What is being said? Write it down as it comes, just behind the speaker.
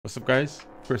What's up, guys?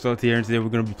 First out here, and today we're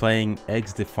going to be playing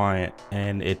Xdefiant,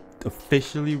 and it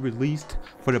officially released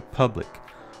for the public.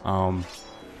 I've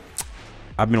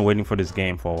been waiting for this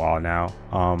game for a while now.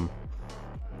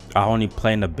 I only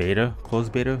play in the beta,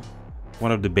 closed beta,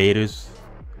 one of the betas,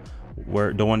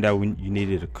 where the one that you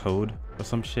needed a code or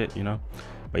some shit, you know.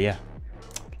 But yeah,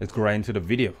 let's go right into the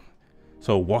video.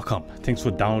 So welcome, thanks for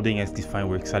downloading Xdefiant.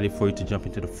 We're excited for you to jump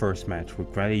into the first match. We're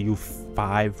granting you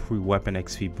 5 free weapon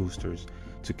XP boosters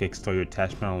to kickstart your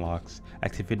attachment unlocks.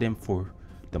 Activate them for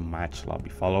the match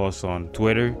lobby. Follow us on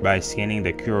Twitter by scanning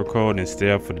the QR code and stay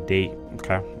up for the date.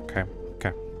 Okay.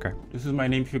 This is my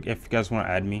name if you guys want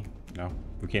to add me. You know,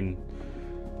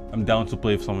 I'm down to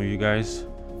play with some of you guys.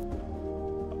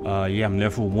 Yeah, I'm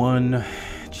level 1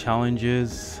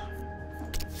 challenges.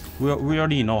 We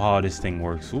already know how this thing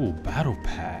works. Ooh, battle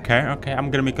pass. Okay,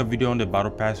 I'm gonna make a video on the battle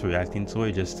pass, reacting to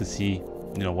it just to see,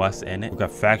 you know, what's in it. We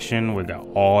got faction, we got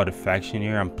all the faction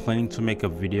here. I'm planning to make a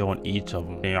video on each of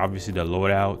them. And obviously the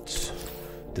loadouts,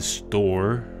 the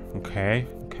store, okay,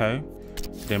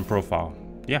 then profile.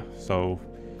 Yeah, so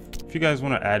if you guys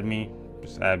want to add me,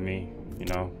 just add me. You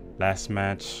know, last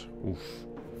match, oof.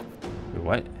 Wait,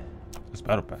 what? It's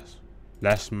battle pass.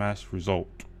 Last match result,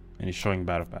 and it's showing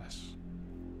battle pass.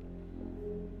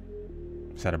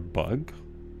 Is that a bug?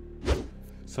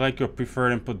 Select your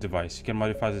preferred input device. You can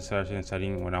modify the selection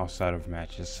setting when outside of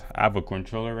matches. I have a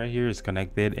controller right here, it's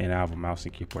connected, and I have a mouse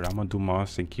and keyboard. I'm gonna do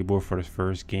mouse and keyboard for the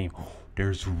first game.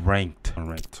 There's ranked.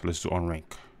 Unranked. Let's do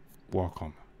unranked.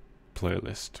 Welcome.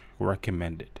 Playlist.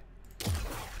 Recommended.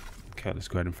 Okay, let's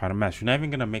go ahead and find a match. We're not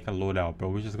even gonna make a loadout, bro.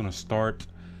 We're just gonna start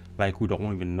like we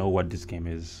don't even know what this game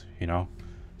is, you know?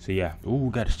 So yeah, ooh,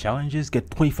 we got challenges. Get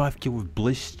 25 kill with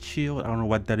Bliss Shield. I don't know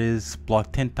what that is.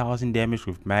 Block 10,000 damage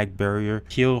with Mag Barrier.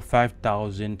 Kill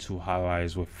 5,000 to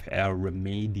highlights with El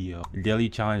Remedio. Daily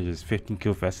challenges: 15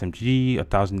 kill with SMG,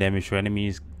 1,000 damage to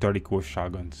enemies, 30 kill with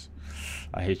shotguns.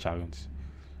 I hate shotguns.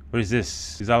 What is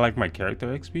this? Is that like my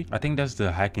character XP? I think that's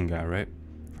the hacking guy, right?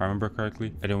 If I remember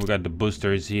correctly. And then we got the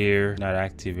boosters here, not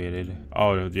activated.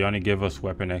 Oh, they only give us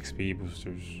weapon XP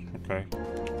boosters. Okay.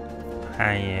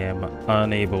 I am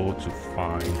unable to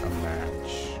find a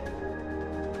match.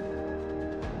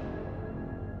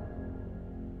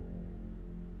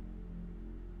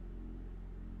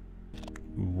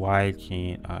 Why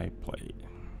can't I play?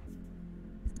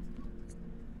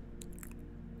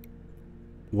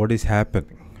 What is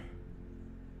happening?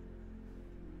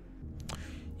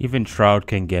 Even Shroud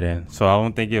can get in, so I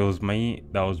don't think it was me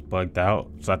that was bugged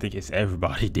out. So I think it's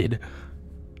everybody did.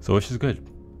 So which is good.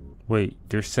 Wait,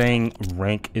 they're saying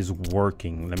rank is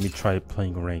working. Let me try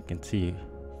playing rank and see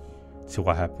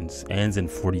what happens. Ends in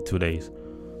 42 days.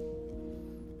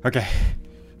 Okay,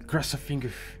 cross a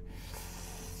finger.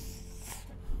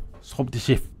 Let's hope this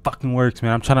shit fucking works,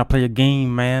 man. I'm trying to play a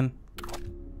game, man.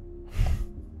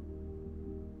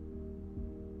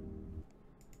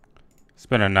 It's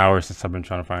been an hour since I've been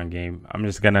trying to find a game. I'm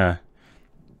just gonna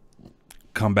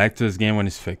come back to this game when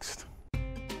it's fixed.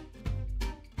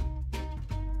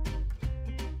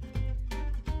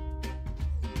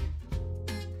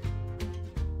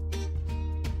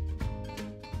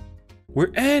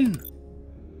 We're in!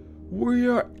 We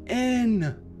are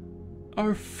in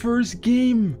our first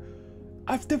game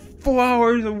after 4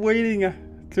 hours of waiting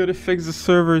to fix the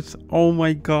servers. Oh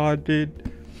my god,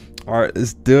 dude. Alright,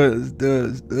 let's do it.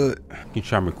 You can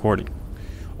try recording.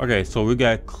 Okay, so we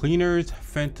got Cleaners,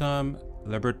 Phantom,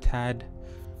 Libertad,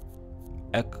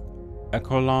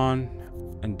 Ecolon,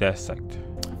 and Dissect.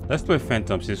 Let's play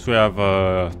Phantom since we have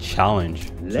a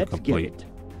challenge to complete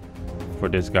for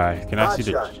this guy. Can I see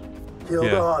the... Kill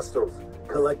the hostiles,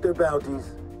 collect their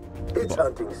bounties. It's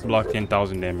hunting season. Block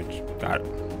 10,000 damage. Got it.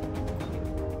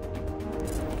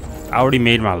 I already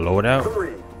made my loadout.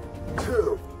 3,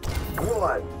 2,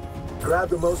 1. Grab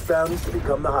the most bounties to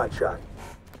become the hotshot.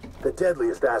 The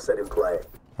deadliest asset in play.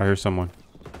 I hear someone.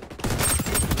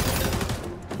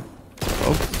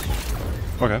 Oh.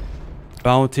 Okay.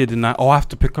 Bounty denied. Oh, I have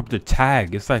to pick up the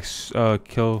tag. It's like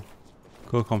kill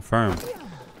confirmed.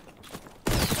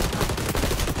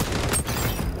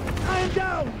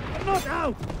 Not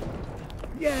out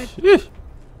yet. Sheesh.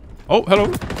 Oh,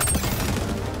 hello.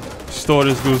 Store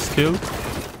this goose kill.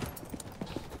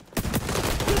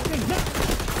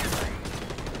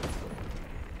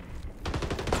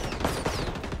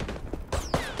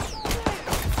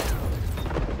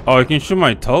 Oh, you can shoot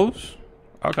my toes?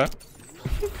 Okay.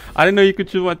 I didn't know you could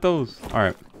shoot my toes.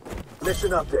 Alright.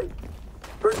 Mission update.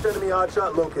 First enemy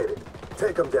hotshot located.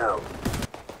 Take him down.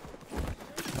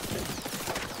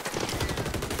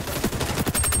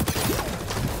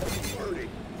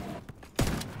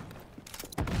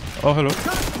 Oh, hello.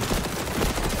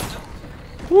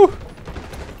 Woo.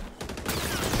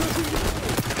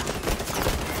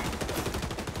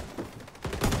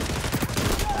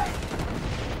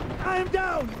 I am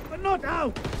down, but not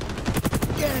out.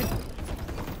 Get it.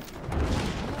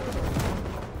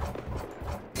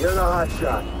 You're the hot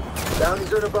shot.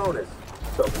 Bounties are the bonus,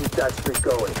 so keep that streak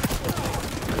going.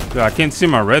 Yeah, I can't see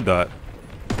my red dot.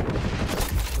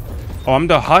 Oh, I'm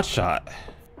the hot shot.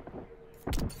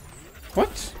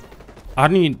 What? I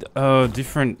need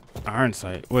different iron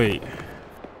sight. Wait.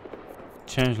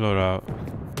 Change loadout.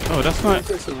 Oh, that's not.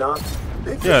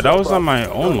 Yeah, that was on my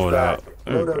own loadout.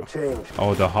 There we go.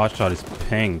 Oh, the hot shot is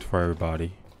pinged for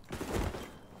everybody.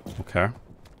 Okay.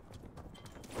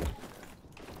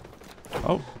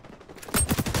 Oh.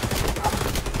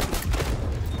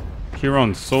 He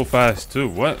runs so fast too.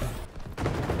 What?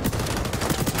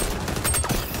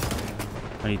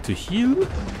 I need to heal.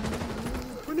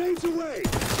 Grenades away.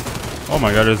 Oh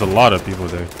my god, there's a lot of people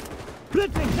there. Yeah,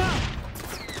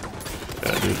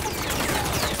 dude.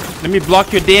 Let me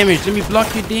block your damage. Let me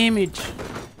block your damage.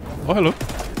 Oh, hello.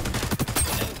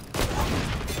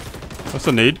 That's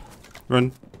a nade.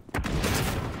 Run.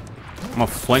 I'm gonna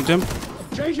flank them.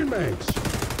 Changing mags.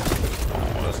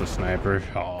 Oh, that's a sniper.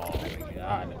 Oh my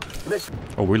god.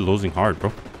 Oh, we're losing hard,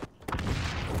 bro.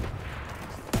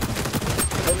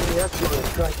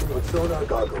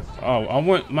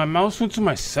 Oh, my mouse went to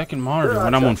my second monitor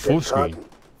when I'm on full screen.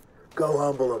 Go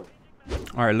humble him.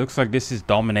 Alright, looks like this is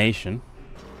domination.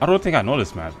 I don't think I know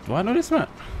this map. Do I know this map?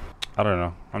 I don't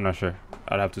know. I'm not sure.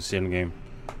 I'd have to see in the game.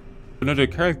 Another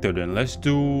character then. Let's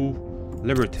do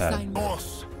Libertad.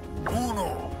 Dos,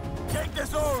 uno. Take the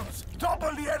zones.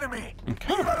 Topple the enemy.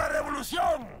 Okay. Viva la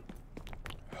revolución.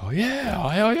 Oh yeah,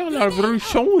 oh yeah, la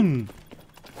revolution.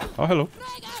 Oh hello.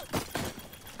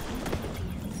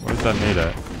 Where's that nade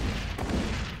at?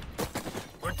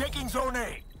 We're taking zone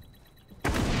A.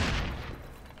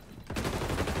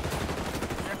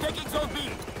 We're taking zone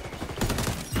B.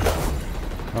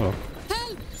 Hello.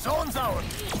 Help! Zone's ours.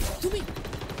 To me.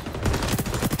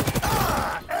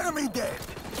 Ah, enemy dead.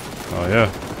 Oh yeah.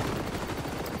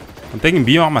 I'm taking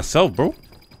B on myself, bro.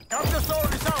 Come the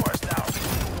zone is ours now.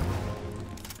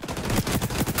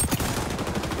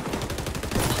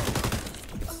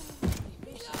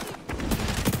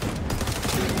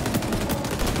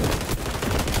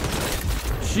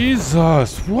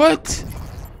 Jesus, what?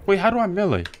 Wait, how do I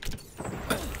melee?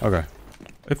 Okay.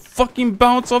 It fucking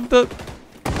bounced off the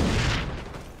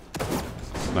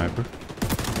sniper.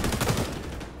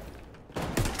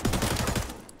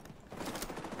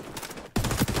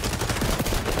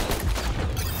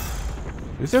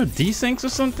 Is there desyncs or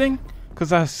something?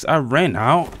 Cause I ran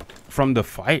out from the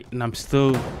fight and I'm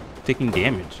still taking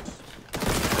damage.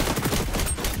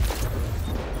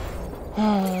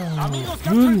 Oh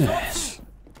goodness.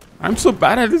 I'm so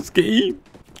bad at this game.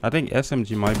 I think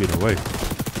SMG might be the way.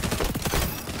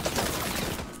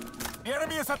 The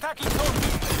enemy is attacking zone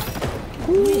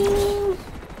B. Ooh.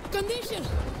 Condition.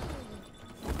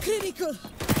 Critical.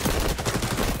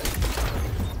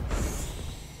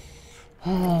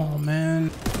 Oh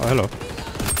man. Oh hello.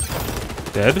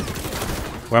 Dead?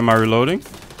 Why am I reloading?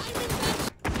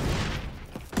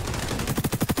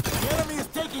 The enemy is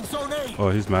taking zone A. Oh,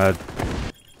 he's mad.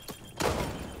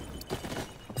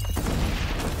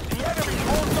 The enemy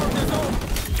holds on the zone.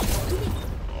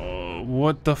 Oh,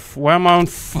 what the why am I on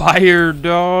fire,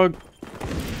 dog?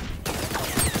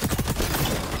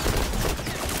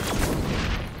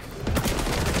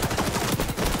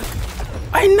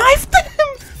 I knifed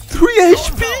him! 3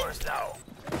 HP!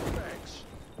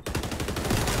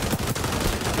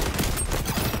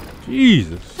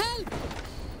 Jesus. Help!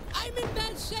 I'm in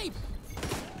bad shape.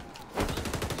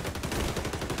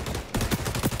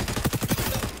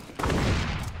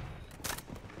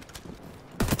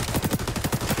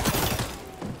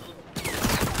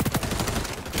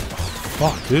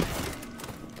 Fuck, dude.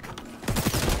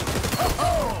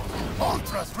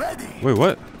 Ultra's ready. Wait,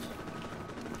 what?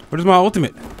 What is my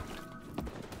ultimate?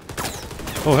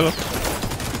 Oh, hello.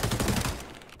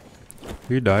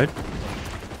 He died.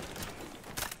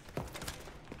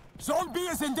 Zone B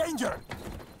is in danger.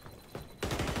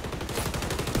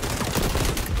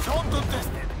 Zone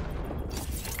contested.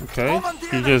 Okay.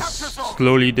 He just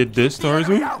slowly did this towards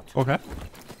me. Okay.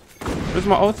 Where's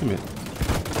my ultimate?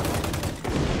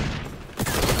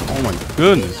 Oh my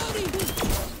goodness.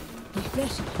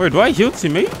 Wait, do I heal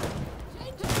teammate?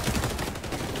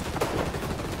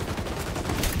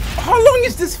 How long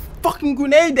is this fucking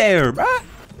grenade there, bruh?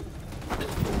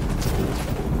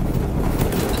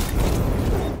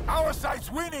 Our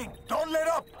side's winning. Don't let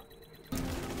up.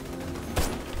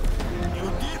 You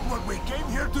did what we came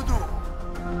here to do.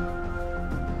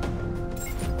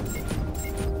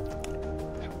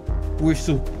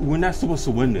 We're not supposed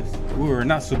to win this. We were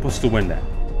not supposed to win that.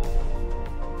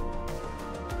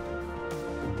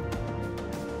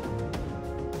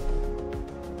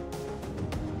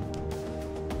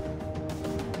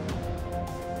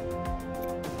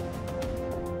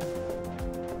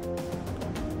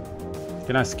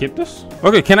 Can I skip this?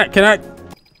 Okay, can I?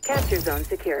 Capture zone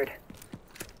secured.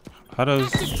 How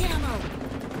does? Active camo.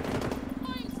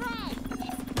 Going fried.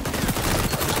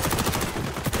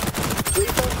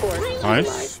 Lethal force Nice.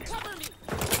 utilized. Cover me.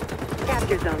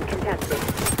 Capture zone contested.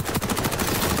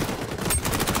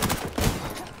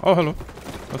 Oh, hello.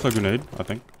 That's a grenade, I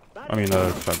think. I mean,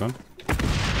 shotgun.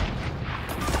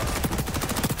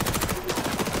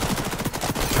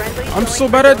 Friendly I'm showing so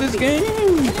bad at zone this B.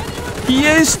 game. He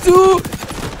is too.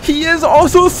 He is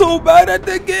also so bad at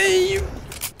the game.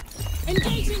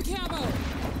 Engaging camo.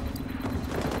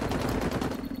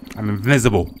 I'm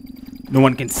invisible. No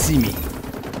one can see me.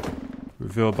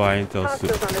 Revealed by intel suit.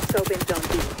 Hostiles on the scope in zone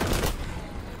B.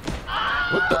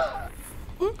 What the?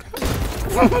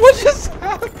 Okay. What just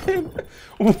happened?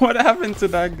 What happened to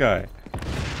that guy?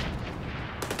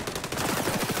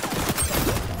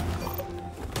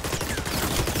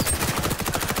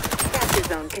 Capture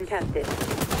zone contested.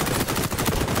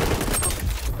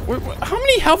 Wait, how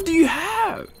many health do you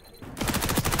have?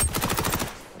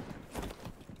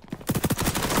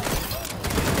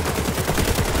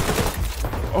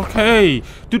 Okay,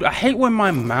 dude, I hate when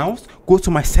my mouse goes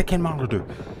to my second monitor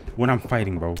when I'm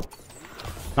fighting, bro.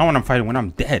 Not when I'm fighting, when I'm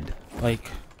dead. Like,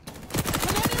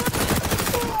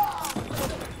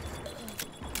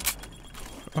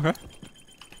 okay.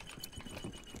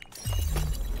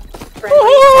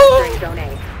 Friendly capturing zone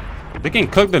A. They can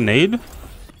cook the nade.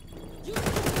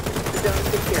 Zone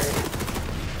secured.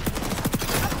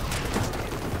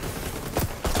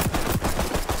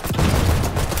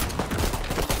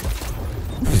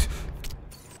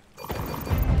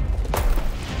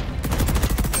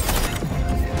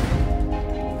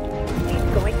 He's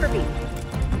going for B.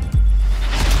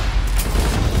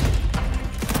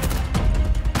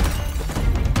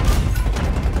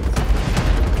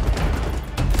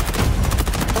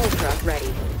 Ultra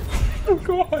ready. Oh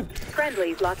god.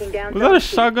 Friendlies locking down. Was that a zone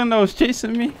C. shotgun that was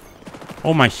chasing me?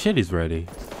 Oh, my shit is ready.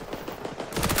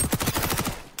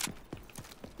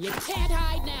 You can't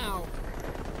hide now.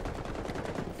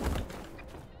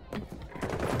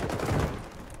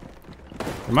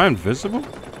 Am I invisible?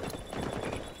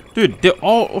 Dude, they're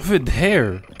all over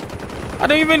there. I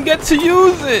don't even get to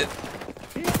use it.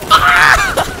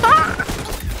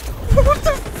 What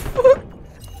the fuck?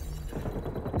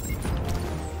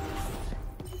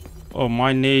 Oh,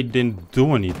 my nade didn't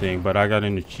do anything, but I got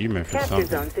an achievement for Capture something.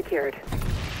 zone secured.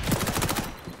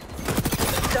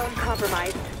 Zone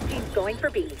compromised. Team's going for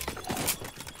B.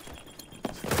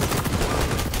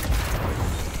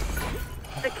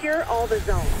 Secure all the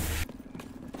zones.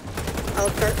 I'll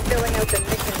start filling out the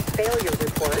mission failure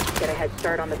report. Get a head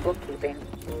start on the bookkeeping.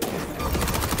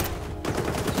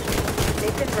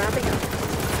 Mission wrapping up.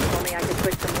 If only I could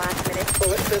put some last-minute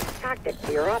bulletproof tactics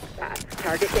to your ops path.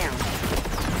 Target down.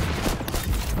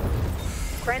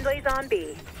 Friendlies on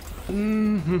B.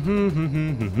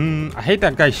 I hate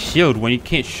that guy's shield when you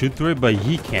can't shoot through it, but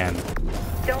he can.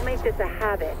 Don't make this a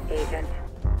habit, Agent.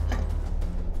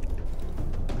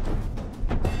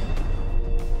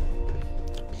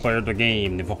 Player the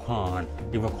game, never con.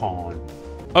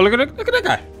 Oh, look at that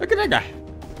guy. Look at that guy.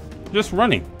 Just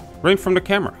running from the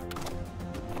camera.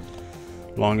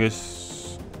 Long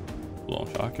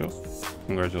shot kill.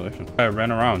 Congratulations. I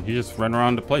ran around. He just ran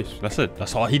around the place. That's it.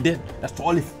 That's all he did. That's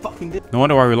all he fucking did. No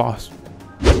wonder why we lost.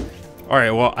 All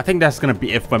right, well, I think that's gonna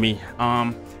be it for me.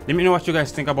 Let me know what you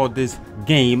guys think about this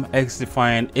game,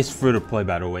 Xdefiant. It's free to play,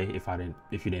 by the way, if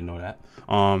you didn't know that.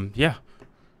 Yeah.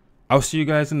 I'll see you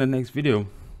guys in the next video.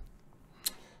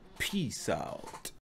 Peace out.